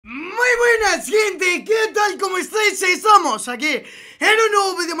Buenas gente, ¿qué tal? ¿Cómo estáis? Estamos aquí en un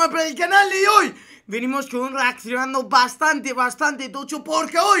nuevo vídeo más para el canal y hoy venimos con un reaccionando bastante tocho,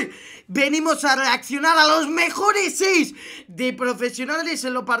 porque hoy venimos a reaccionar a los mejores 6 de profesionales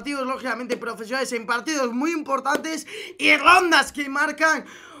en los partidos, lógicamente profesionales en partidos muy importantes y rondas que marcan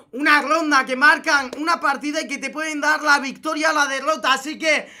una ronda, que marcan una partida y que te pueden dar la victoria o la derrota. Así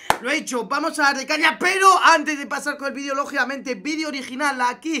que lo he hecho, vamos a darle caña. Pero antes de pasar con el vídeo, lógicamente, vídeo original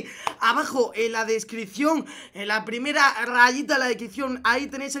aquí abajo en la descripción, en la primera rayita de la descripción, ahí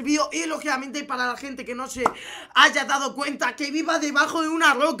tenéis el vídeo. Y lógicamente para la gente que no se haya dado cuenta, que viva debajo de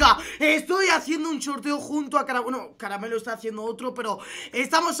una roca, estoy haciendo un sorteo junto a Caramelo. Bueno, Caramelo está haciendo otro, pero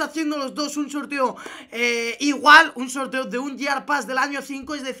estamos haciendo los dos un sorteo igual, un sorteo de un Year Pass del año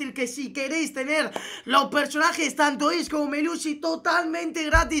 5, es decir, que si queréis tener los personajes tanto Ace como Melusi totalmente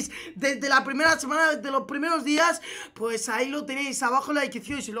gratis desde la primera semana, desde los primeros días, pues ahí lo tenéis abajo en la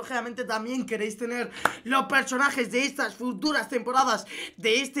descripción. Y si lógicamente también queréis tener los personajes de estas futuras temporadas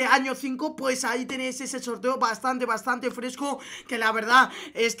de este año 5, pues ahí tenéis ese sorteo bastante fresco, que la verdad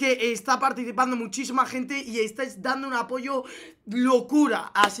es que está participando muchísima gente y estáis dando un apoyo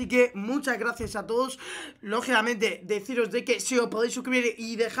locura. Así que muchas gracias a todos. Lógicamente deciros de que si os podéis suscribir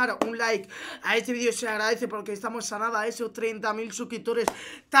y dejar un like a este vídeo se agradece, porque estamos a nada a esos 30.000 suscriptores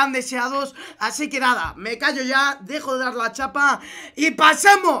tan deseados. Así que nada, me callo ya, dejo de dar la chapa y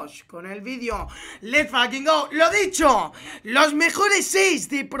pasamos con el vídeo. Let's fucking go. Lo dicho, los mejores 6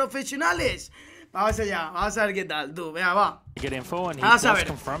 de profesionales. Vamos allá, vamos a ver qué tal, tú, vea, va. Vamos a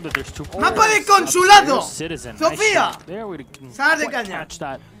ver. Mapa de consulado. Sofía. Sal de caña.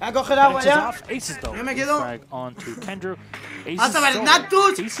 Voy a coger agua ya. Yo me quedo. Vamos a ver,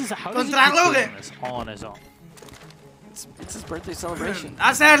 Nactus contra Rogue. It's his birthday celebration.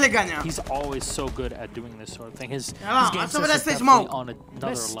 Vamos a darle caña. He's always so good at doing this sort of thing. His game sense is definitely on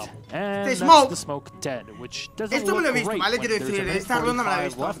another level. And the smoke dead, which doesn't esto me lo he look visto, great ¿vale? when Quiero there's decir, a esta ronda me la he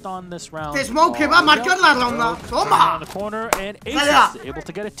 45 visto. left on this round. The smoke que va a marcar la ronda. Toma. The corner and ACES able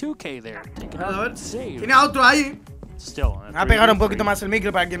to get a 2K there. A ver, tiene a otro ahí. Voy a pegar un poquito más el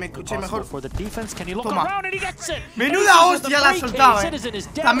micro para que me escuche mejor. Toma. Menuda hostia la ha soltado,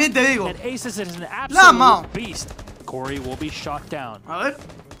 también te digo. La mao. A ver.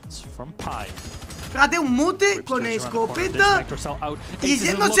 Fíjate, un mute con escopeta y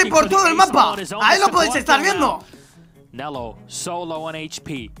yéndose por todo el mapa. Ahí lo podéis estar viendo. Nello solo on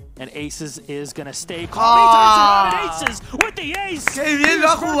HP and ACES is gonna stay. ACES with the ace. Qué bien lo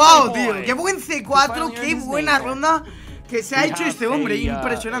ha jugado, tío. Qué buen C4, qué buena ronda que se ha hecho este hombre.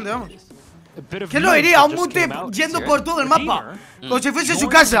 Impresionante, vamos. ¿Quién lo diría? Un mute yendo por todo el mapa, como si fuese su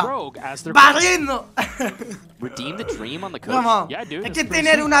casa, barriendo. Vamos, hay que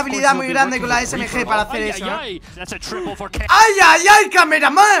tener una habilidad muy grande con la SMG para hacer eso, ¿eh? ¡Ay, ay, ay,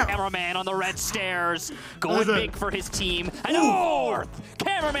 cameraman!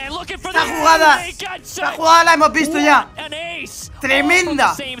 Esta jugada la hemos visto ya.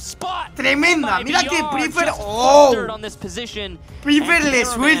 Tremenda. Tremenda. Mira que Prefer. ¡Oh! Prefer le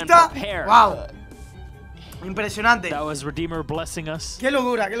suelta. ¡Wow! Impresionante. Qué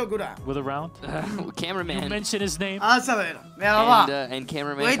locura, qué locura. Vamos a ver, venga, va.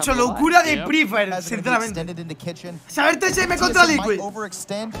 He hecho locura de Prefer, sinceramente. Saber TSM contra Liquid.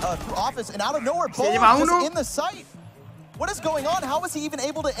 Se lleva uno. What is going on? How is he even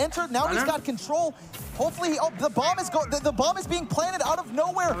able to enter? Now he's got control. Hopefully, the bomb is being planted out of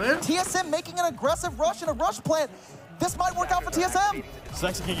nowhere. TSM making an aggressive rush and a rush plant. This might work out for TSM.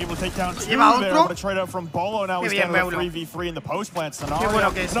 Sexy King able to take down 2 there, but a trade out from Bolo. Now he's got a 3v3 in the post plant scenario.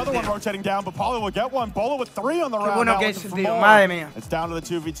 Another one rotating down, but Paulo will get one. Bolo with 3 on the round. Now it's down to the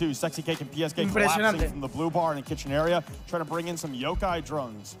 2v2. Sexy Cake and PSK collapsing from the blue bar in the kitchen area, trying to bring in some yokai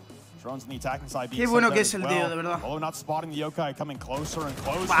drones. Drones in the attacking side being qué bueno que es el tío, de verdad. Bolo not spotting the yokai, coming closer and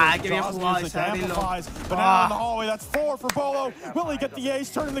closer. Qué bien jugado ese Arilo. But now in the hallway, that's 4 for Bolo. Will he get the ace?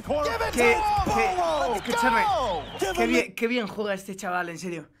 Turning the corner. Escúchame, qué bien juega este chaval, en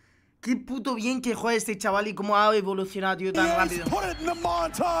serio. Qué puto bien que juega este chaval y cómo ha evolucionado, tío, tan rápido.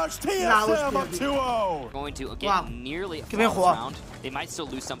 Qué bien jugado. They might still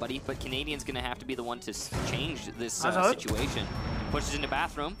lose somebody, but Canadian's gonna have to be the one to change this situation. Pushes into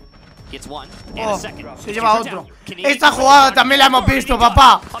bathroom. Se lleva otro. Esta jugada también la hemos visto,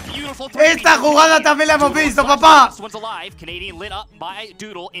 papá. Esta jugada también la hemos visto, papá.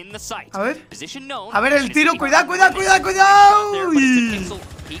 A ver el tiro. Cuidado.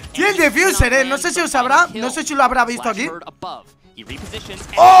 Tiene el defuser, no sé si lo habrá visto aquí. He repositions.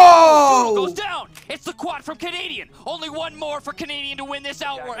 ¡Oh! Goes down. It's the quad from Canadian. Only one more for Canadian to win this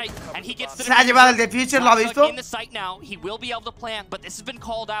outright. And he gets the Se ha llevado el defuser, ¿lo ha visto? in the site now. He will be able to plant, but this has been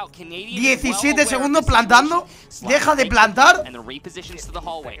called out. Canadian 17 segundos plantando. Deja de plantar. And the repositions to the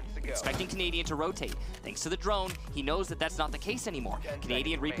hallway. Expecting Canadian to rotate. Thanks to the drone, he knows that that's not the case anymore.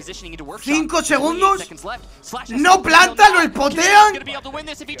 Canadian repositioning into workshop. 5 segundos. No planta, lo espotean.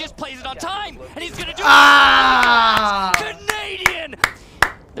 ¡Ah! Canadian.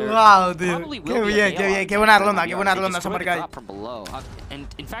 Wow, tío. Qué bien, qué bien. Qué buena ronda se ha marcado ahí.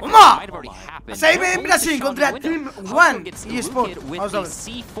 ¡Toma! 6 en Brasil contra Team One eSport. Vamos a ver.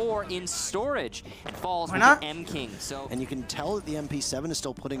 Buena. And you can tell that the MP7 is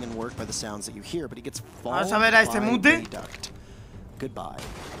still putting in work by the sounds that you hear, but he gets Vamos a ver a este mute. Goodbye.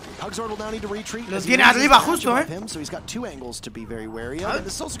 Hugsord will now need to retreat. Lo tiene arriba justo, So he's got 2 angles to be very wary of, and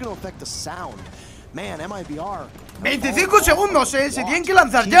this is also going to affect the sound. Man, MIBR. 25 segundos, se tienen que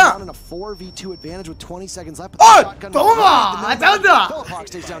lanzar ya. ¡Oh! ¡Toma! ¡Atenta!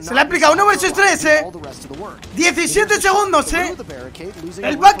 Se le ha aplicado 1 vs 3, 17 segundos,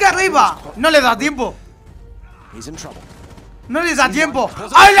 El back arriba. No le da tiempo. No les da tiempo.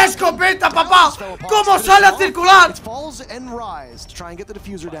 ¡Ay, la escopeta, papá! ¿Cómo sale a circular?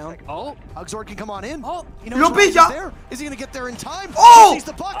 Lo pilla. ¡Oh!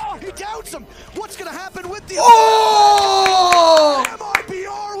 ¡Oh!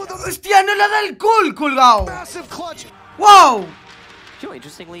 ¡Hostia, no le da el colgado! ¡Wow!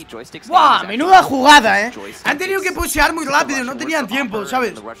 ¡Wow! Menuda jugada, Han tenido que pushear muy rápido, no tenían tiempo,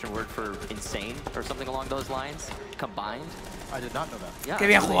 ¿sabes? Qué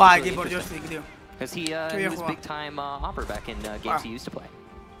bien jugado aquí por Joystick, tío. Qué bien jugado.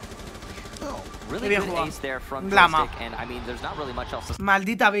 Qué bien jugado. Glama.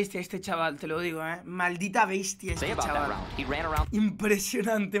 Maldita bestia este chaval, te lo digo, Maldita bestia este chaval.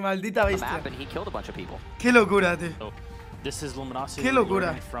 Impresionante, maldita bestia. Qué locura, tío. Qué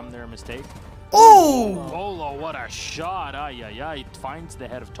locura. ¡Oh! Bolo, what a shot. Ay, ay, ay. Finds the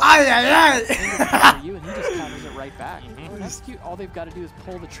head of top. Ay, ay, ay.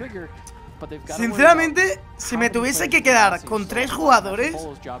 Sinceramente, si me tuviese que quedar con 3 jugadores,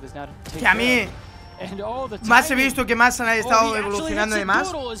 que a mí más he visto que más han estado evolucionando de más,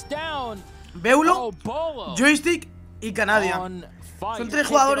 Beulo, Joystick y Canadian. Son 3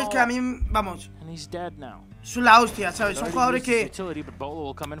 jugadores que a mí, vamos, son la hostia, ¿sabes? Son jugadores que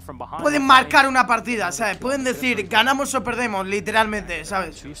pueden marcar una partida, ¿sabes? Pueden decir, ganamos o perdemos, literalmente,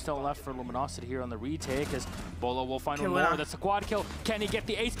 ¿sabes? Qué buena. Es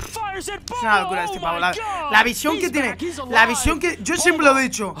una locura este pavo. La visión que tiene, la visión que... Yo siempre lo he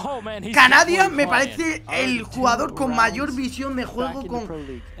dicho, Canadian me parece el jugador con mayor visión de juego con...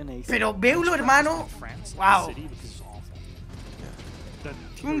 Pero Beulo, hermano, wow.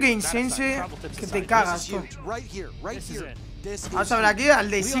 Un game sense que te cagas, tú. Vamos a ver aquí al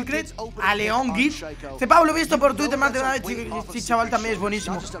de Secret, a León Git. Este Pablo lo he visto por Twitter más de una vez. Este chaval también es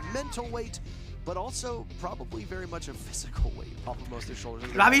buenísimo.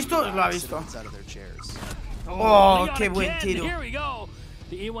 ¿Lo ha visto? Lo ha visto. Oh, qué buen tiro.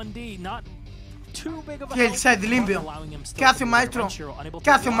 Y el set limpio. ¿Qué hace un maestro? ¿Qué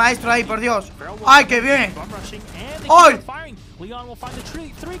hace un maestro ahí, por Dios? ¡Ay, qué bien! ¡Ay!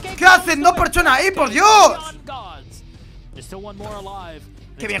 ¿Qué hacen 2 personas ahí, por Dios?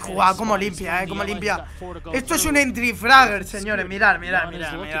 Qué bien jugado, como limpia, como limpia. Esto es un entry fragger, señores. Mirad, mirad,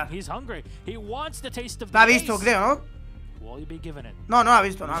 mirad, mirad. Lo ha visto, creo, ¿no? No, no lo ha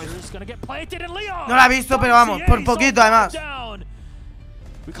visto, no lo ha visto. No lo ha visto, pero vamos, por poquito además.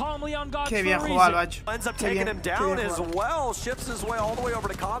 Qué bien jugado, lo ha hecho. Qué bien, qué bien jugado.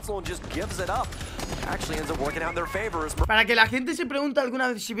 Para que la gente se pregunte alguna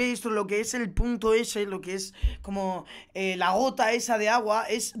vez si veis lo que es el punto S, lo que es como la gota esa de agua,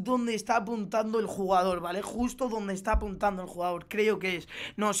 es donde está apuntando el jugador, ¿vale? Justo donde está apuntando el jugador, creo que es.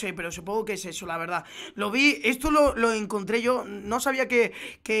 No sé, pero supongo que es eso, la verdad. Lo vi, esto lo encontré yo, no sabía que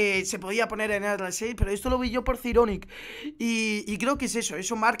se podía poner en R6, pero esto lo vi yo por Cironic. Y creo que es eso,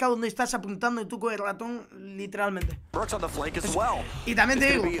 eso marca donde estás apuntando tú con el ratón, literalmente. Y también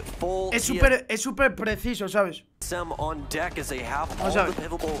te digo, es súper preciso, ¿sabes? On deck as they have all the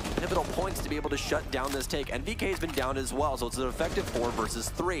pivotal points to be able to shut down this take. NVK has been down as well, so it's an effective 4 versus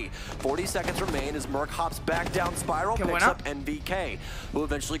 3. 40 seconds remain as Merc hops back down spiral, picks up NVK, who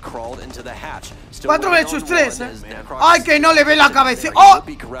eventually crawled into the hatch. 4 versus 3, ¡ay, que no le ve la cabeza! ¡Oh!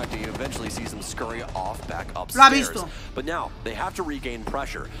 Lo ha visto. But now they have to regain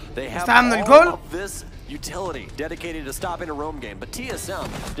pressure. They have all of this utility dedicated to stopping a roam game, but TSM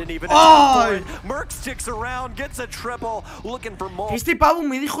didn't even ¡oh! Merc sticks around, gets Este pavo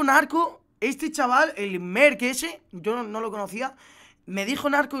me dijo narco. Este chaval, el Merck ese, yo no lo conocía. Me dijo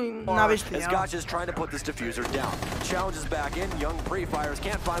narco en una bestia.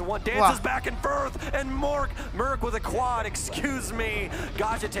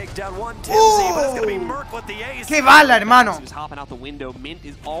 ¡Qué bala, hermano!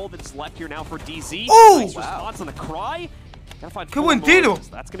 ¡Qué buen tiro!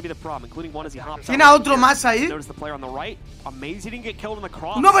 Tiene a otro más ahí. 1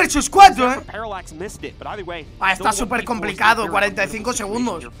 versus 4, está súper complicado. 45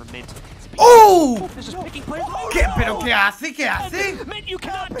 segundos. ¡Oh! ¿Qué? ¿Pero qué hace? ¿Qué hace?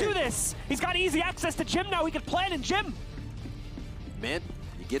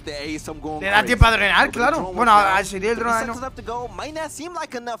 Le da tiempo a drenar, claro. Bueno, a sería el drone, ¿no?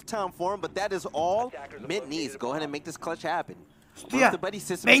 Hostia,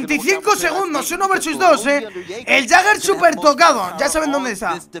 25 segundos, 1 versus 2, El Jagger super tocado, ya saben dónde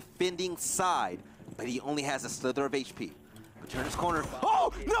está.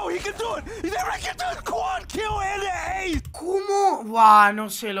 ¿Cómo? Buah, no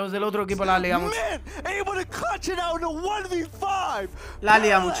sé, los del otro equipo la han liado mucho. La han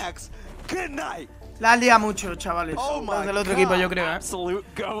liado mucho. La lía mucho, chavales. Los del otro equipo, yo creo,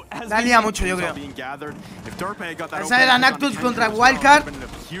 La lía mucho, yo creo. Esa era Nactus contra Wildcard.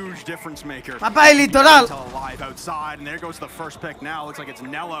 Mapa del litoral.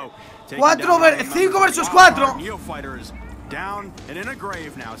 5 versus 4.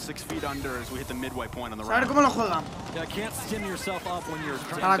 A ver cómo lo juega.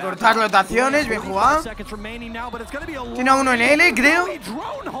 Para cortar rotaciones, bien jugado. Tiene a uno en L, creo.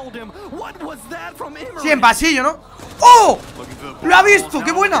 Sí, en pasillo, ¿no? ¡Oh! ¡Lo ha visto!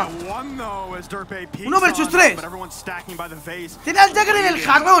 ¡Qué buena! 1 versus 3. Tiene al Jagger en el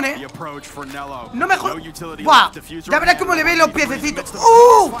jarrón, No me jodas. ¡Buah! Ya verás cómo le ve los piececitos.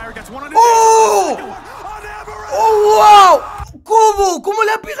 ¡Oh! ¡Oh! ¡Oh, wow! ¿Cómo? ¿Cómo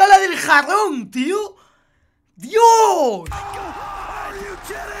le ha pegado la del jarrón, tío? ¡Dios!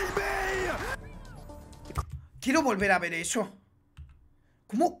 Quiero volver a ver eso.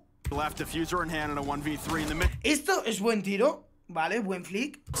 ¿Cómo? Esto es buen tiro. Vale, buen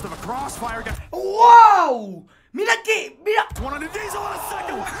flick. ¡Wow! ¡Mira que! ¡Mira!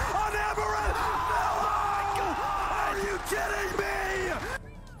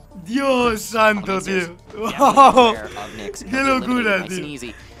 Dios santo, tío. Wow. Qué locura,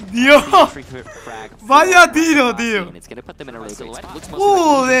 tío. Dios. Vaya tiro, tío.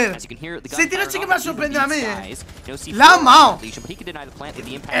 Joder. Ese tiro sí que me ha sorprendido a mí, La ha amado.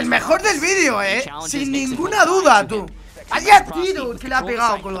 El mejor del vídeo, sin ninguna duda, tú. Vaya tiro que le ha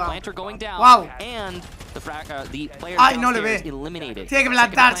pegado, colgado. Wow. Ay, no le ve. Tiene que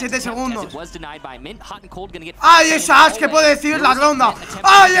plantar 7 segundos. Ay, esa Ash, ¿qué puede decir la ronda?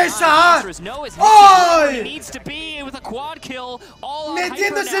 Ay, esa Ash. Ay,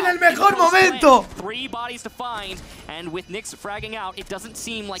 metiéndose en el mejor momento.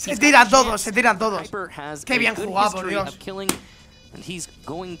 Se tiran todos, se tiran todos. Qué bien jugado, por Dios. And he's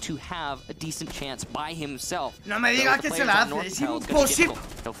going to have a decent chance by himself. No me digas que se la hace, es imposible.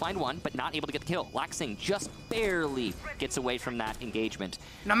 He'll find one, but not able to get the kill. Laxing just barely gets away from that engagement.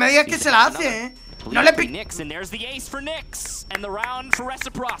 No me digas que se la hace, No le pique. Nix, and there's the ace for Nix, and the round for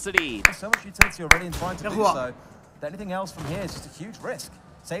reciprocity. So much utility already in trying to do so. Anything else from here is just a huge risk.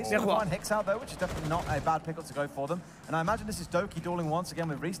 Saves to find Hicks out though, which is definitely not a bad pickup to go for them. And I imagine this is Doki dueling once again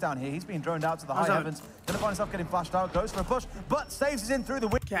with Reese down here. He's being droned out to the high heavens. Gonna find himself getting flashed out, goes for a push, but saves is in through the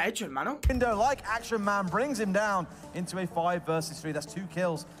 ¿Qué ha hecho, hermano? window like Action Man, brings him down into a 5 versus 3. That's 2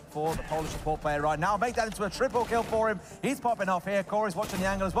 kills for the Polish support player right now. Make that into a triple kill for him. He's popping off here. Corey's watching the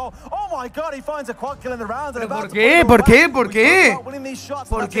angle as well. Oh my god, he finds a quad kill in the round. ¿Por qué? ¿Por qué? ¿Por qué?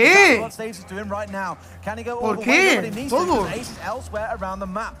 ¿Por qué? ¿Por qué? Todo.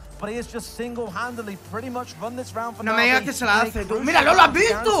 No me digas que se la hace, tú. ¡Míralo, lo has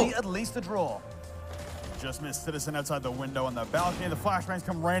visto! Just missed Citizen outside the window on the balcony. The flashbangs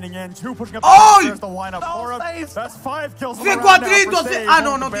come raining in. 2 pushing up. There's the lineup for him. That's 5 kills. ¡Qué cuadritos! Ah,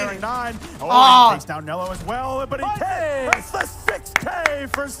 no, no tiene. Takes down Nello as well, but he takes. That's the 6K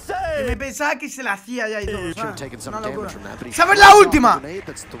for save. Me pensaba que se la hacía ya y todo. Una locura. ¿Sabes la última?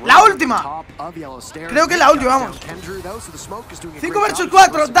 La última. Creo que es la última, vamos. 5 versus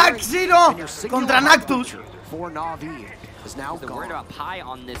 4. Dark Zero contra Nactus.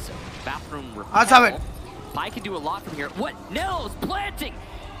 Vamos a ver. Pi can do a lot from here. What? Nello's planting.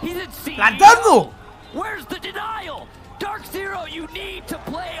 He's in C. ¡Plantando! Where's the denial? Dark Zero, you need to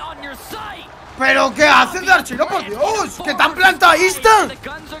play on your site. ¿Pero qué hace Dark Zero, por Dios? ¡Que tan plantadista! The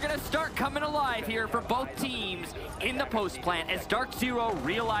guns are gonna start coming alive here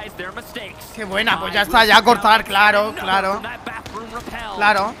Qué buena, pues ya está, ya cortar, claro, claro.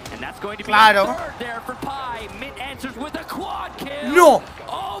 Claro, claro. ¡No!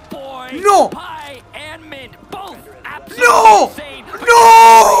 ¡No! ¡No!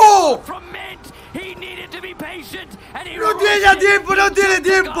 ¡No! ¡No tiene ya tiempo! ¡No tiene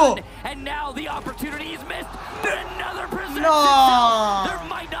tiempo! ¡No!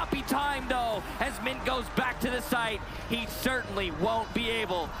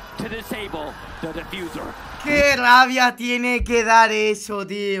 ¡Qué rabia tiene que dar eso,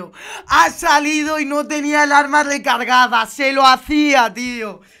 tío! Ha salido y no tenía el arma recargada. Se lo hacía,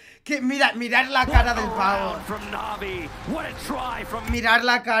 tío. Que mirar la cara del pavo. Mirar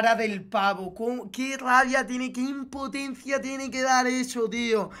la cara del pavo. Qué rabia tiene, qué impotencia tiene que dar eso,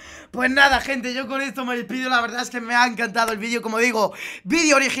 tío. Pues nada, gente, yo con esto me despido. La verdad es que me ha encantado el vídeo. Como digo,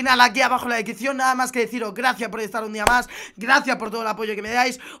 vídeo original aquí abajo en la descripción. Nada más que deciros gracias por estar un día más. Gracias por todo el apoyo que me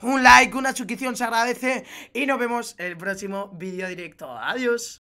dais. Un like, una suscripción se agradece. Y nos vemos en el próximo vídeo directo. Adiós.